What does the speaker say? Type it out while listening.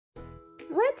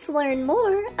Let's learn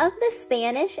more of the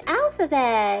Spanish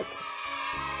alphabet.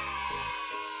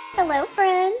 Hello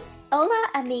friends, hola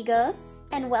amigos,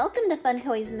 and welcome to Fun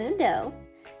Toys Mundo.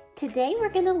 Today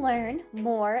we're going to learn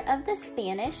more of the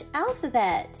Spanish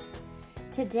alphabet.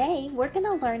 Today we're going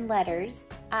to learn letters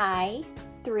I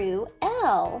through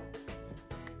L.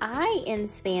 I in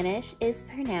Spanish is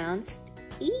pronounced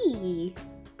E.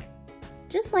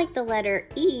 Just like the letter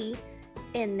E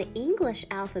in the English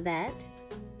alphabet,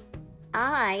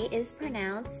 I is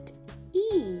pronounced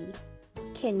E.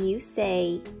 Can you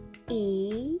say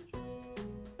E?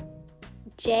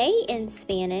 J in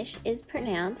Spanish is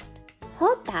pronounced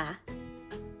Jota.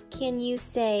 Can you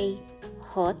say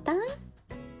Jota?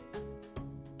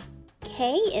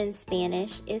 K in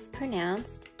Spanish is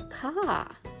pronounced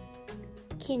Ka.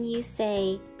 Can you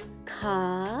say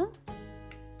Ka?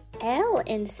 L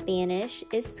in Spanish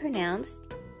is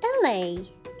pronounced LA.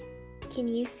 Can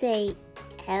you say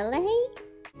LA?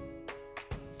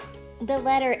 The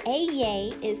letter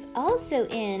A is also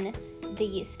in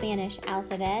the Spanish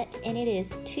alphabet, and it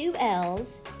is two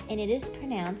L's, and it is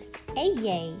pronounced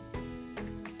Ay.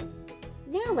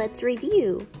 Now let's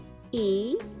review.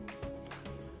 E,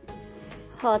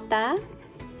 Jota,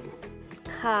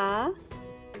 Ka,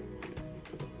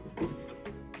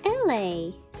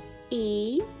 LA.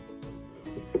 E,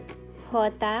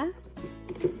 Jota,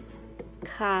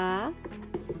 Ka,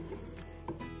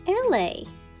 LA.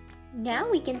 Now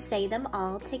we can say them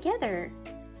all together.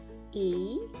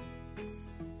 E,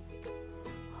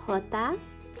 Jota,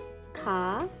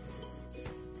 Ka,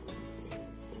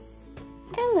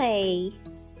 LA.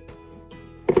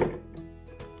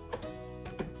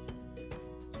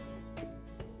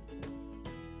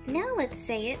 Now let's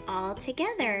say it all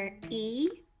together. E,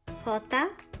 Jota,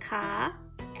 Ka,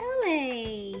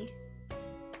 LA.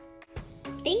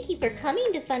 Thank you for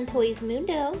coming to Fun Toys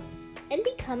Mundo, and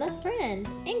become a friend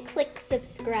and click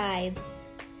subscribe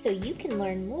so you can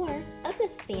learn more of the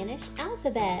Spanish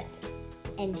alphabet.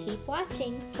 And keep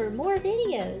watching for more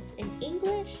videos in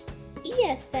English y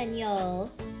Español.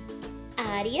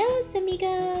 Adios,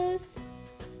 amigos!